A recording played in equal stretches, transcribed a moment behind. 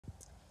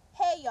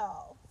Hey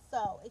y'all,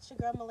 so it's your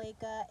girl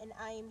Malika, and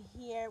I am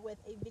here with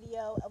a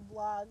video, a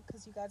vlog,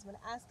 because you guys have been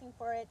asking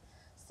for it.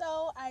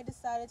 So I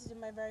decided to do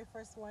my very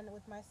first one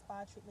with my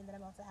spa treatment that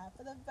I'm about to have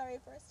for the very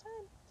first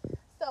time.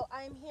 So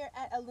I'm here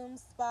at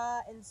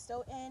IllumeSpa in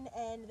Stoughton,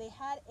 and they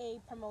had a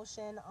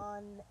promotion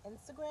on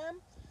Instagram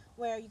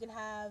where you can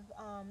have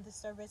the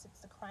service.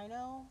 It's the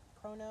Cryo,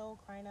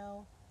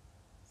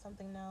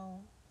 something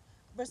no.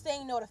 We're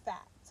saying no to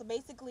fat. So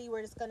basically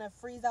we're just gonna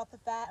freeze out the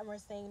fat and we're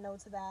saying no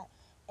to that,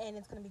 and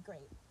it's gonna be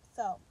great.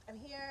 So I'm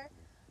here,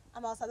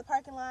 I'm outside the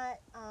parking lot.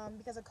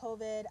 Because of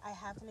COVID, I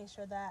have to make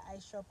sure that I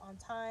show up on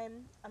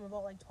time. I'm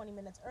about like 20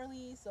 minutes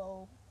early,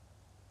 so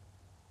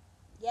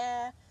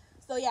yeah.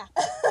 Stay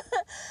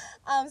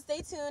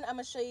tuned. I'm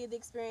gonna show you the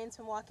experience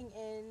from walking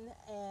in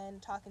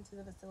and talking to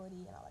the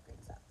facility and all that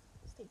great stuff.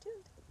 Stay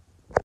tuned.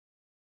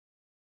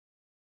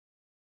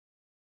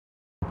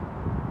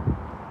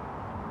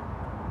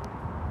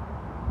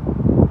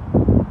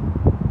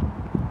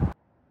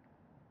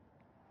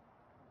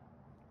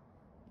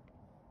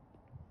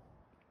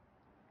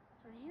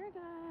 We're here,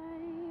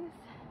 guys.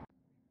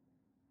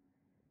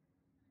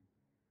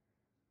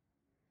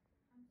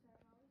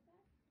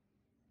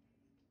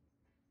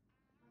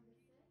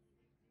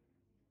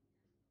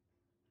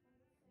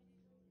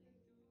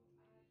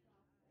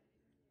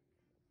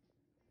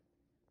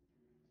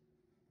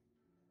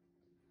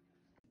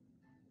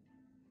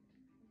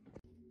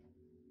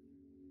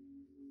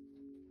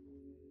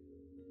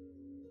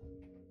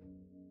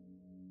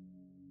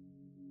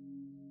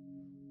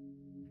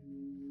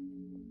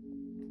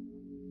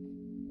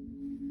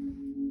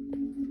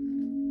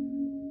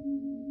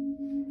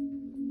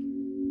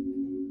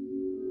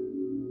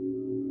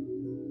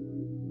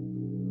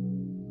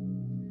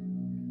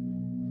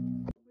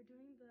 We're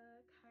doing the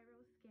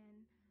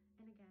CryoSkin,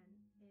 and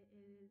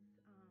again,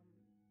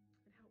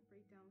 it helps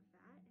break down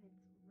fat, and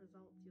its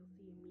results you'll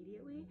see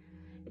immediately.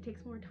 It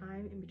takes more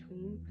time in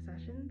between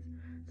sessions,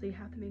 so you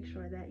have to make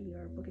sure that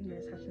you're booking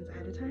your sessions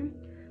ahead of time.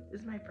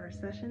 This is my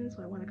first session,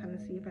 so I want to kind of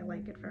see if I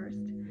like it first,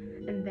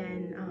 and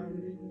then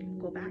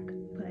go back.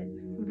 But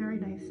very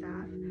nice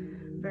staff,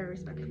 very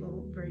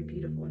respectful, very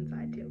beautiful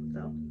inside too.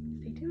 So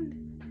stay tuned.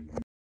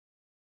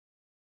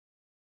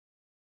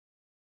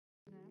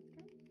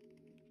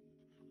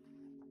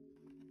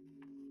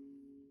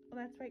 Well,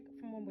 that's right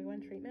from when we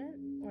went treatment,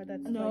 or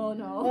that's no, like...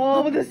 no.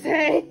 Oh, the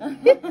same.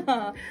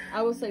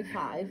 I would say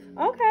 5.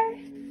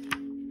 Okay.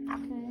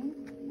 Okay.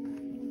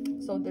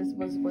 So this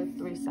was with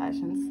 3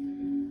 sessions.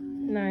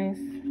 Nice.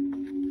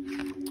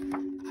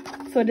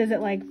 So does it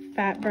like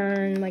fat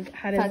burn? Like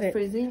how does it?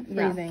 Freezing.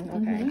 Freezing. Yeah.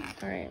 Okay.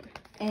 All right.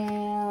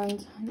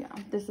 And yeah,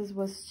 this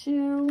was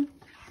 2.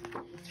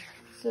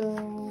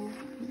 So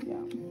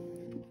yeah,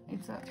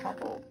 it's a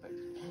couple.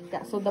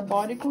 Yeah. So the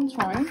body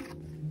contouring.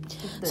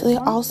 So they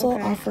also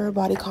offer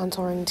body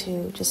contouring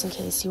too, just in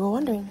case you were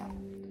wondering.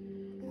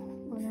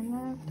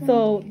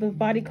 So the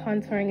body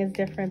contouring is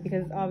different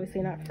because it's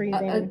obviously not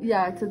freezing.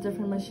 Yeah, it's a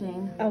different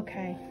machine.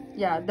 Okay.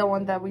 Yeah, the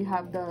one that we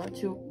have the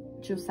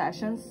two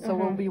sessions. So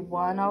will be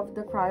one of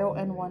the cryo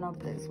and one of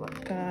this one.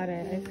 Got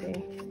it. I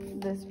see.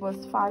 This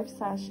was 5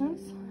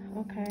 sessions.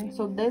 Okay.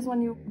 So this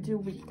one you do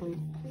weekly.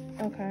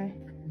 Okay.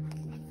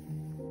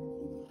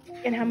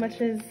 And how much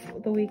is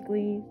the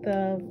weekly,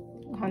 the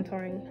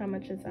contouring? How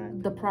much is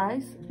that? The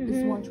price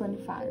is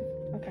 $125.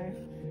 Okay.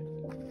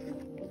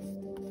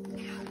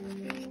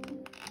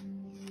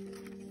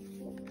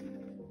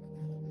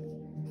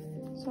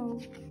 So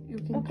you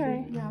can.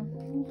 Okay. Yeah.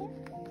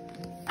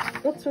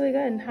 Looks really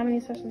good. How many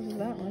sessions is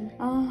that one?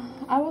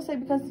 I would say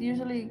because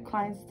usually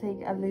clients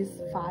take at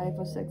least 5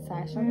 or 6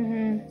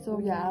 sessions. So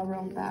yeah,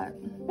 around that.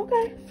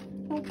 Okay.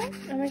 Okay.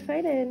 I'm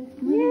excited.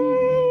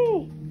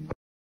 Yay!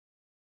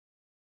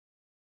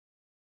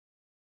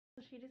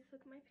 So she just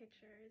took my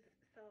pictures.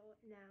 So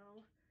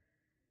now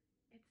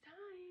it's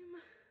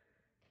time.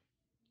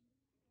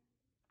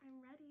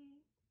 I'm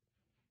ready.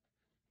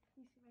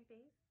 You see my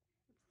face?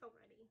 It's so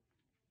ready.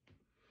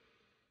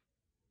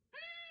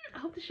 I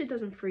hope this shit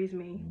doesn't freeze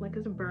me. Like,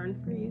 does a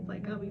burn freeze?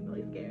 Like, I'll be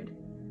really scared.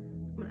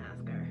 I'm gonna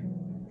ask her.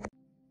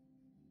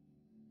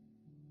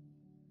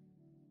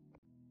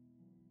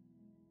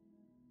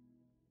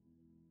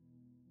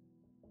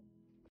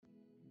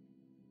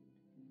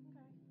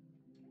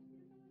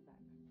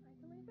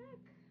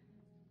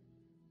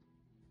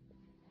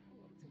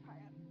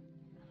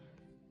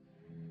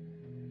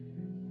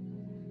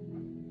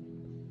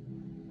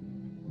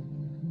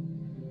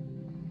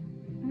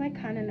 I'm like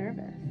kind of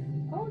nervous.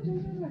 Oh, just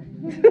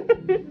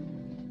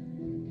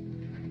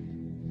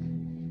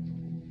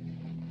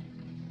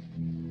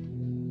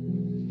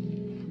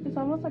It's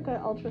almost like an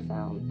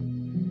ultrasound.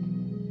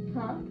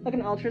 Huh? Like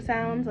an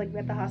ultrasound, like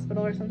at the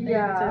hospital or something.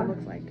 Yeah. That's what it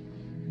looks like.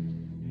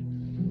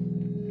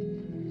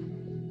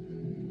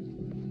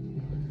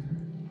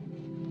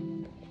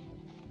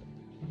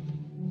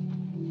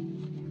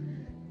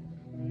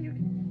 You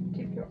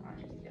keep your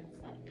arms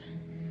inside.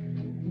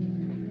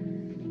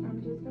 I'm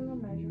just gonna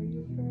measure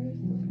you first,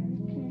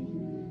 okay?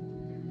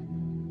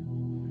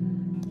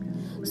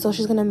 So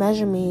she's gonna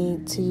measure me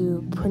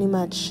to pretty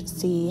much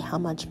see how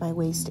much my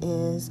waist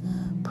is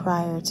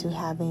prior to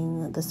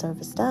having the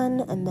service done,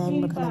 and then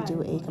we're gonna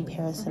do a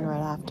comparison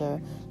right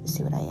after to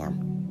see what I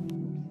am.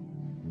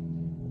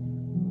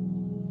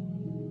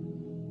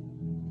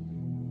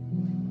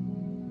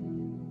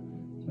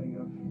 So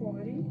you're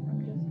 40.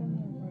 I'm just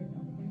gonna write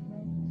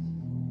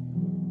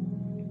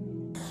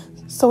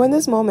appointments. So in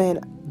this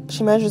moment,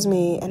 she measures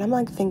me, and I'm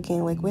like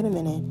thinking, like, wait a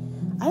minute,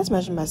 I just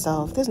measured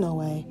myself. There's no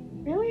way.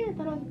 Really? I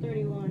thought it was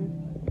 31.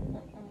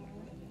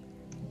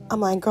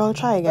 I'm like, girl,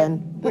 try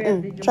again.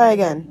 Try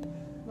again.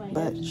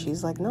 But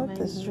she's like, no,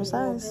 this is your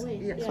size.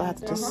 Yeah. So I have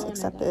to just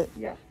accept it.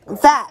 Yeah. I'm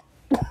fat.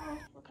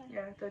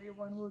 Yeah,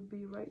 31 would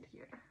be right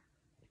here.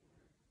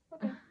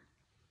 Okay.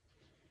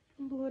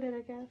 I'm bloated,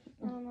 I guess.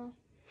 I don't know.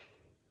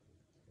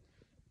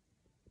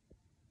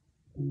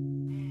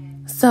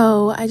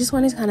 So I just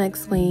wanted to kind of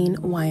explain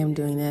why I'm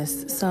doing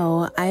this.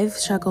 So I've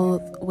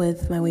struggled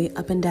with my weight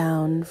up and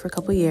down for a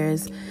couple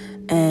years,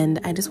 and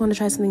I just want to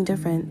try something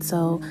different.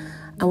 So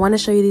I want to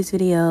show you these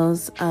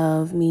videos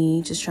of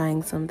me just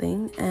trying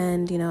something,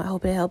 and I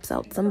hope it helps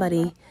out somebody.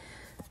 Even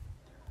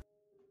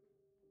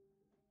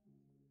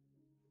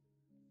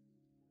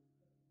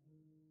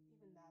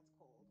that's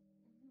cold.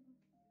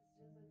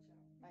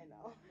 I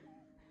know.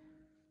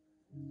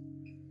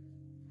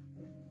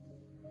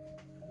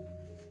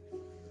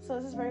 So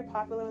this is very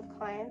popular with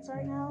clients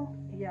right now?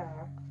 Yeah.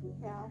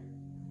 Yeah.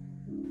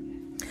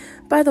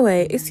 By the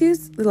way,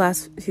 excuse the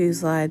last few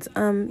slides.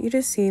 You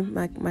just see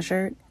my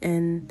shirt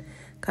and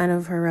kind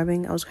of her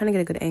rubbing. I was trying to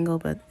get a good angle,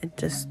 but I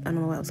don't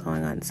know what was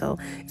going on. So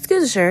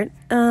excuse the shirt.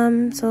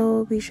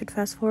 So we should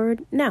fast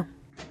forward now.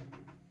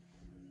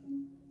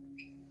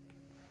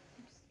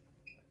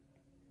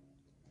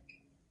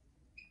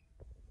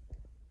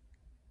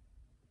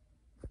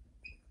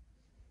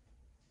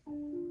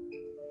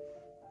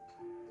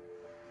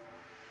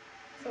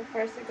 So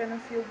first you're gonna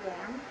feel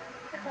warm,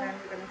 and then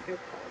you're gonna feel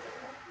cold.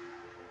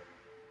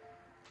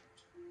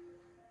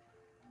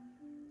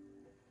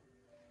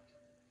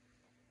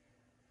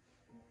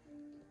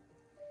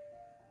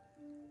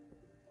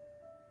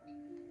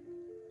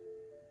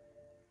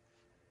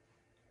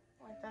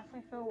 I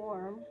definitely feel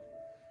warm.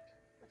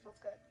 It feels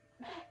good.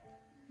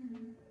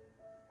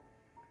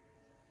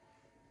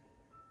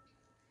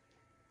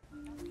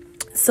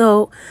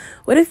 So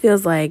what it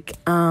feels like,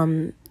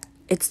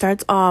 it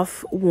starts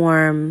off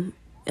warm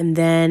and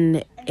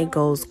then it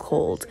goes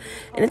cold.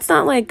 And it's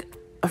not like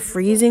a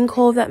freezing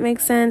cold, if that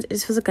makes sense. It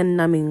just feels like a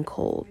numbing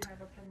cold. We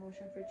have a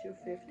promotion for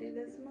 $250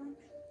 this month.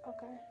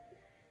 Okay.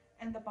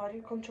 And the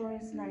body contour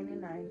is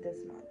 $99 this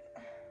month.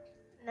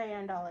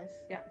 $99.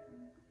 Yeah.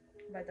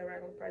 But the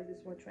regular price is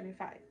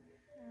 $125.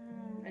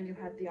 And you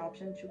had the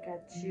option to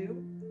get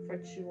 2 for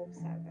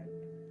 $207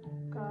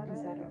 Got it.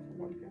 instead of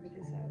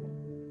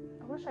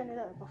 $157. I wish I knew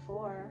that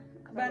before.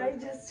 But I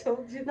just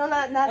told you. No,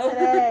 not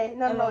today.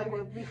 No,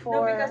 Okay. before.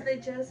 No, because they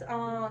just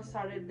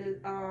started this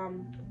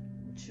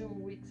 2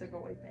 weeks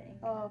ago, I think.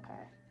 Oh, okay.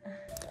 Yeah,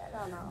 I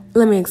don't know.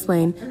 Let me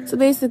explain. So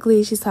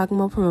basically, she's talking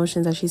about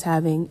promotions that she's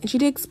having. And she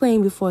did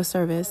explain before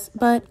service.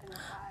 But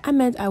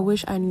I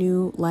wish I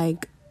knew,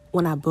 like,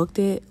 when I booked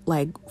it,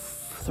 like,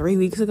 3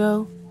 weeks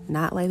ago.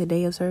 Not, like, the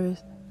day of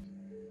service.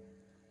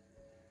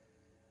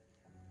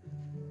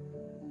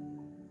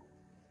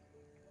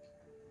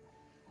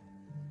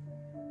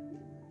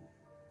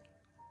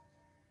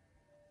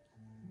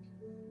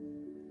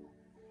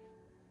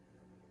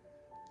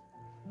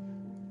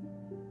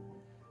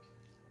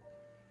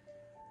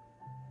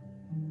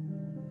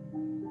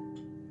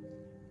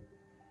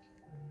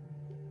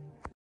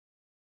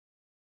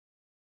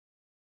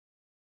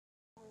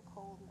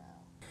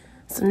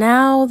 So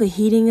now the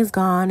heating is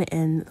gone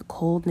and the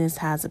coldness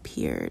has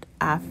appeared.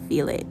 I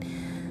feel it.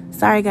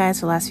 Sorry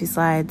guys for the last few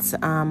slides.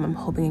 I'm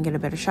hoping to get a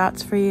better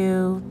shots for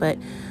you. But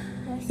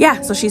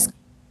yeah, so she's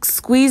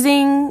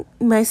squeezing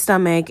my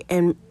stomach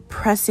and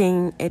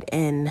pressing it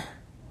in.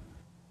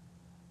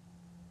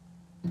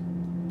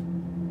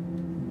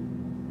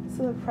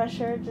 So the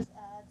pressure just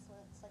adds so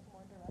it's like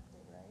more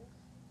directed, right?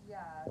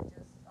 Yeah,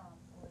 just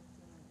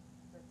lifting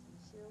the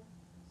tissue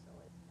so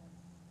it can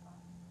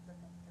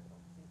protect your little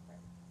secret.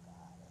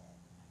 Got it.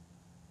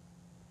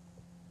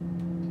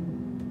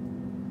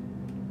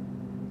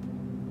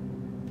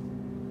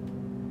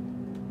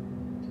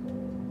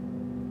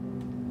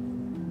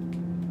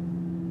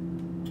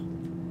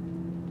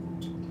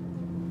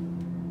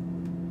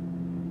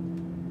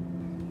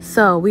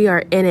 So we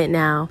are in it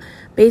now.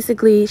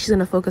 Basically, she's going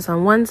to focus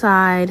on one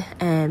side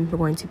and we're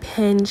going to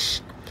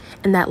pinch.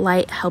 And that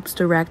light helps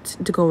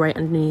direct to go right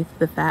underneath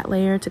the fat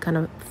layer to kind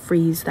of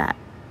freeze that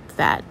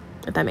fat,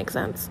 if that makes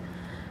sense.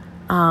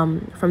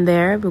 From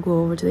there, we'll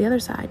go over to the other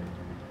side.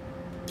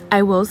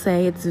 I will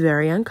say it's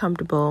very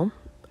uncomfortable.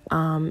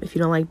 If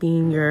you don't like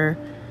being your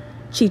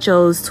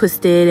chichos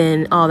twisted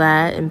and all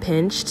that and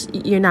pinched,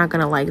 you're not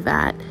going to like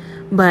that.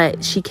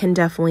 But she can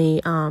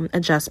definitely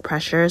adjust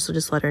pressure, so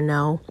just let her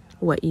know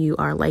what you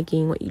are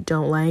liking, what you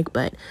don't like.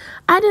 But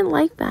I didn't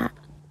like that.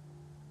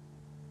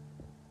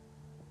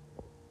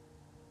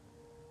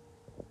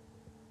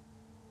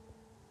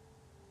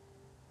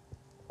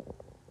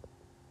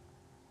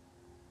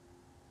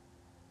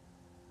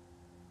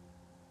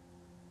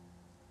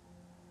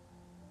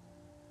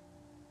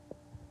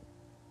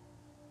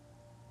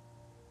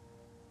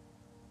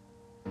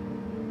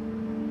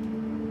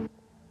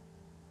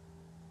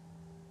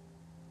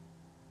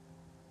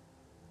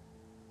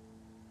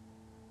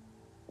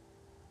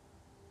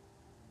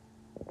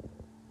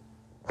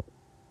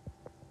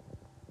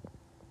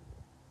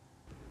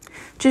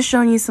 just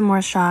showing you some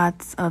more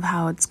shots of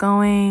how it's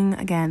going.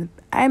 Again,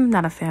 I'm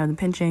not a fan of the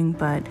pinching,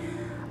 but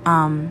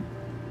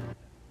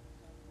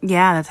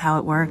yeah, that's how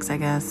it works, I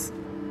guess.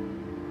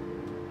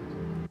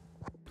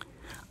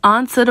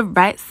 On to the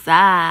right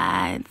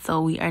side.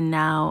 So we are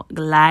now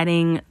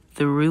gliding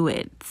through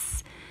it.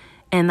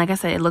 And like I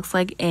said, it looks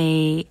like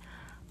a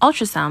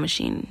ultrasound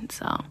machine.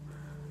 So,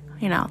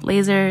 you know,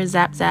 laser,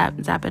 zap, zap,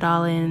 zap it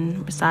all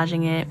in,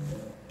 massaging it.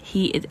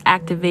 Heat is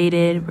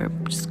activated. We're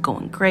just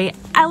going great.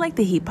 I like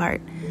the heat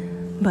part.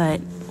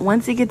 But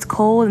once it gets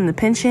cold and the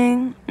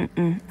pinching,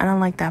 I don't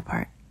like that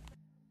part.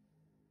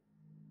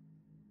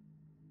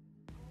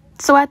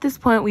 So at this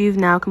point, we've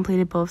now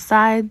completed both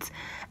sides,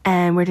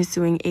 and we're just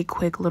doing a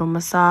quick little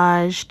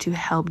massage to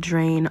help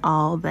drain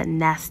all the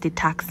nasty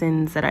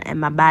toxins that are in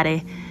my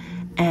body,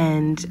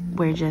 and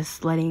we're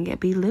just letting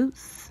it be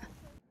loose.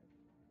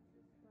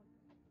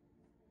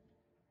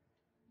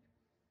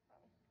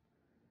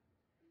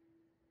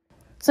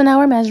 So now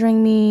we're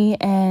measuring me,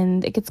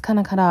 and it gets kind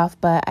of cut off,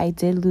 but I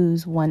did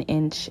lose 1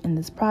 inch in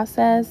this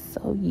process,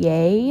 so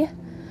yay.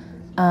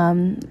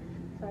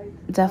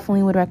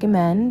 Definitely would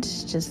recommend.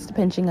 Just the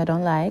pinching I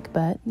don't like,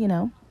 but you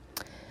know.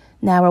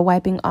 Now we're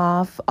wiping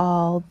off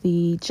all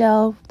the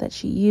gel that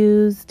she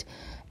used,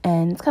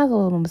 and it's kind of a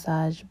little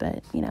massage,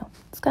 but you know,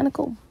 it's kind of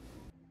cool.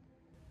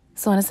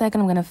 So in a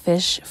second, I'm gonna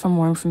fish for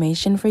more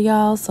information for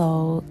y'all,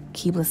 so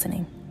keep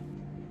listening.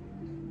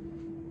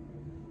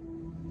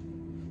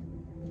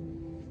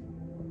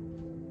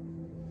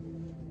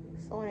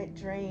 So when it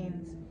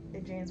drains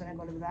when I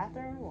go to the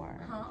bathroom,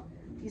 or? Huh?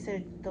 You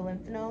said the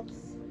lymph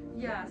nodes?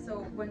 Yeah,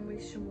 so when we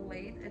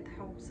simulate, it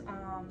helps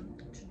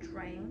to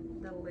drain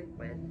the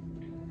liquid.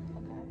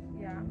 Okay.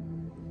 Yeah,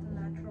 the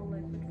natural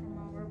liquid from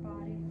our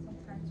body.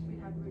 Sometimes we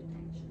have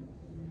retention.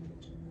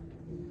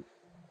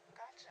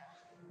 Gotcha.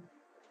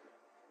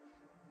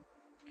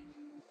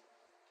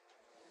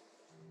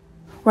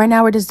 Right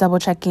now, we're just double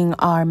checking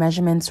our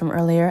measurements from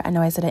earlier. I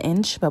know I said 1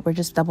 inch, but we're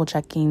just double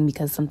checking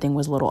because something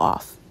was a little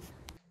off.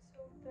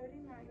 So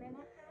 39 and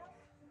a half.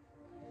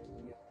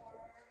 Your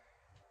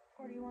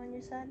 41,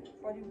 you said?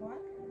 41.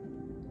 Let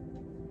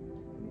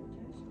me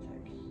just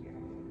check here.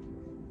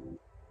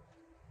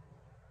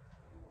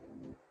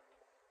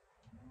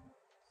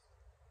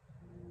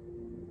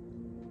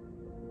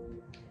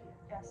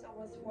 Yeah, so it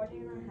was 40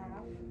 and a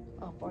half.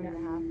 Oh, 40 and a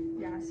half.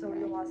 Yeah, so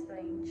you lost an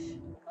inch.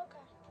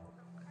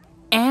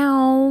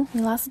 Ow, we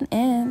lost 1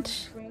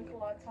 inch. Drink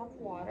lots of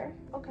water.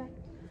 Okay.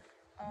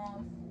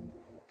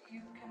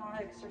 You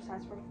cannot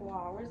exercise for 4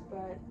 hours,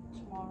 but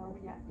tomorrow,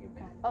 yeah, you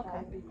can. Okay.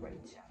 That would be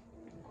great. Yeah.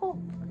 Cool.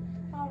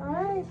 All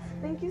right.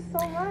 Thank you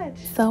so much.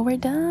 So we're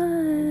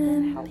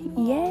done.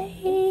 Yay.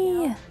 So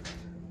I had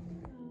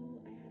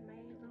my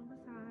little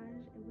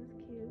massage. It was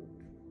cute.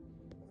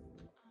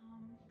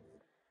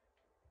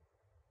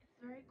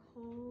 It's very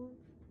cold,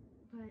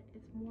 but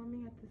it's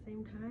warming at the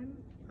same time.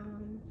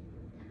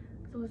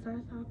 So it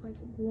starts off like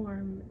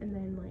warm, and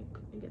then like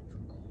it gets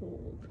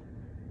cold,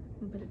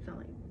 but it's not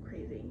like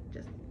crazy,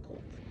 just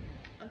cold.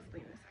 I'll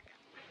explain in a second.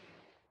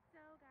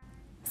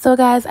 So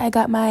guys, I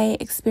got my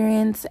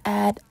experience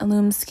at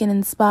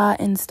IllumeSkinSpa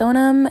in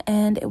Stoneham,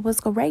 and it was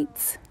great.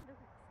 The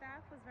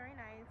staff was very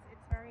nice.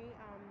 It's very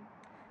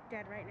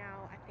dead right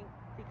now, I think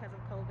because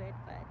of COVID,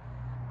 but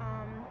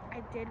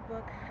I did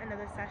book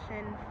another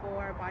session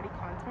for body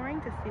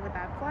contouring to see what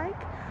that's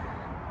like.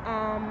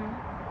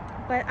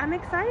 But I'm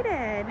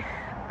excited.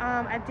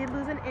 I did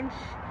lose 1 inch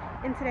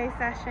in today's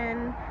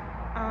session.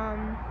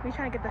 We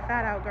trying to get the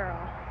fat out, girl.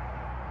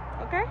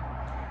 Okay?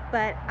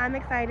 But I'm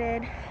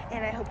excited,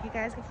 and I hope you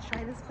guys get to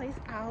try this place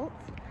out.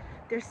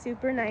 They're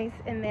super nice,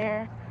 and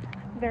they're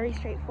very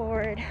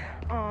straightforward.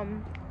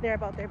 They're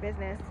about their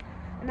business,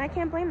 and I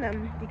can't blame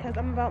them because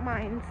I'm about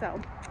mine. So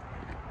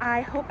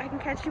I hope I can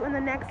catch you in the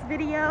next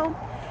video.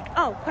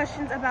 Oh,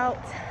 questions about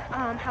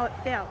how it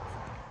felt.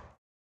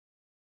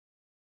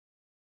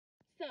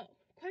 So,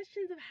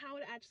 questions of how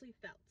it actually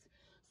felt.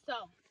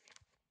 So,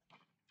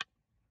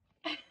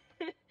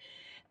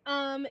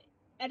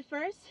 at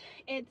first,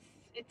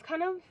 it's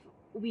kind of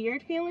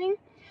weird feeling.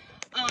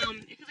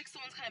 It feels like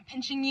someone's kind of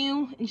pinching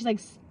you, and she's like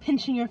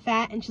pinching your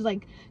fat, and she's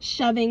like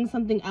shoving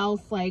something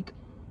else like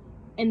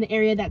in the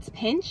area that's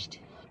pinched.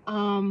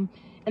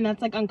 And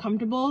that's like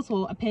uncomfortable.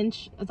 So a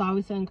pinch is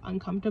obviously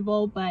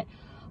uncomfortable, but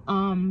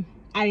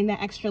adding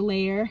that extra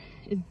layer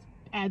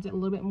adds it a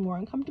little bit more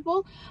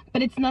uncomfortable.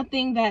 But it's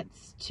nothing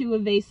that's too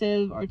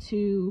evasive or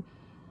too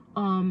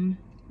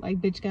like,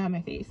 bitch, get out of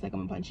my face, like I'm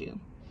gonna punch you.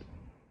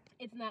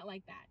 It's not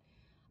like that.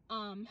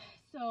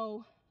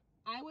 So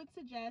I would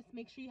suggest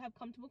make sure you have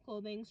comfortable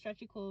clothing,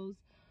 stretchy clothes.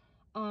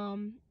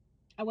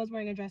 I was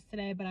wearing a dress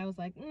today, but I was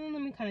like,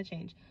 let me kind of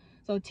change.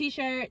 So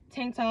t-shirt,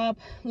 tank top,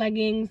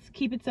 leggings,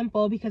 keep it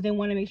simple because they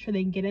want to make sure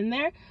they can get in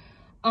there.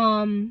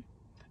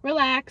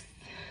 Relax.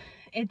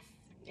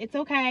 It's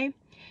okay.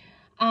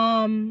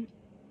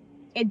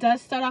 It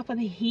does start off with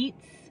a heat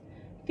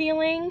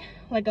feeling,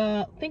 like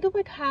think of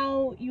like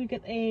how you would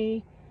get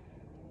a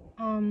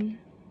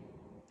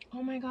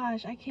oh my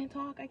gosh, I can't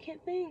talk, I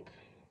can't think.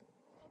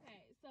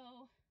 Okay, so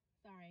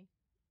sorry,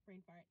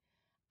 brain fart.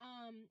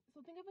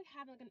 So think of like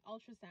having like an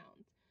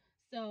ultrasound.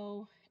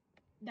 So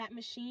that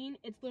machine,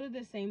 it's literally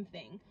the same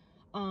thing.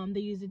 They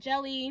use a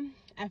jelly.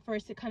 At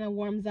first it kind of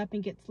warms up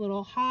and gets a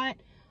little hot,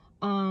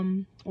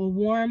 or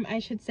warm I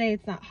should say,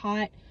 it's not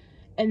hot,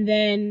 and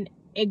then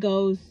it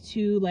goes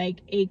to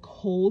like a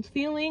cold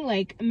feeling.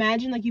 Like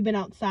imagine like you've been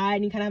outside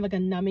and you kind of have like a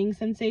numbing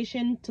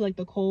sensation to like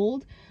the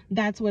cold.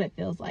 That's what it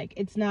feels like.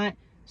 It's not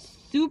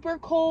super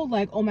cold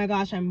like, oh my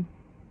gosh, I'm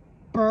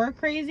burr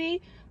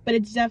crazy, but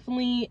it's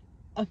definitely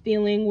a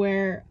feeling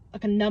where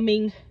like a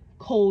numbing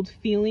cold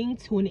feeling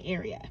to an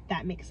area, if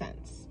that makes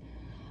sense.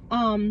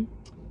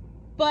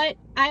 But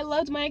I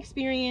loved my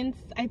experience.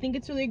 I think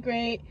it's really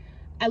great.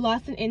 I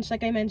lost an inch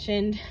like I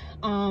mentioned.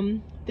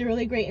 They're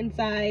really great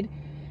inside,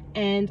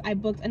 and I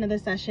booked another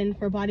session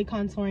for body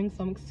contouring,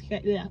 so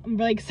I'm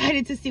really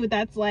excited to see what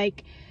that's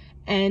like.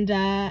 And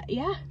yeah,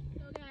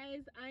 so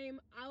guys, I am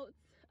out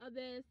of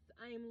this.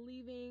 I am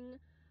leaving.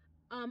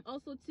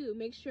 Also too,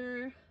 make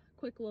sure,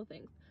 quick little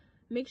things,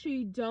 make sure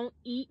you don't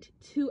eat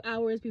 2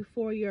 hours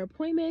before your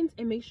appointment,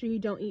 and make sure you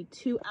don't eat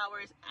 2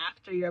 hours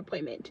after your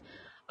appointment.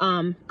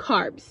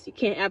 Carbs, you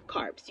can't have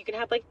carbs. You can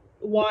have like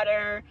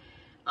water.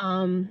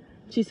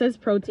 She says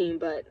protein,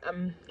 but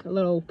I'm a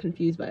little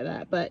confused by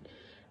that, but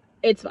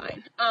it's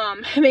fine.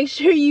 Make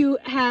sure you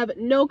have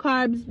no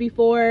carbs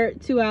before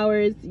 2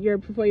 hours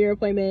before your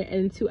appointment,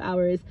 and 2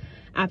 hours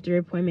after your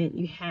appointment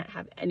you can't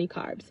have any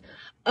carbs.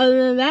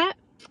 Other than that,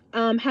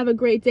 have a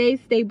great day,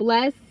 stay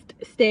blessed,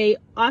 stay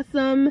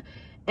awesome,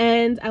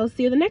 and I will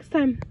see you the next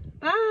time.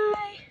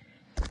 Bye.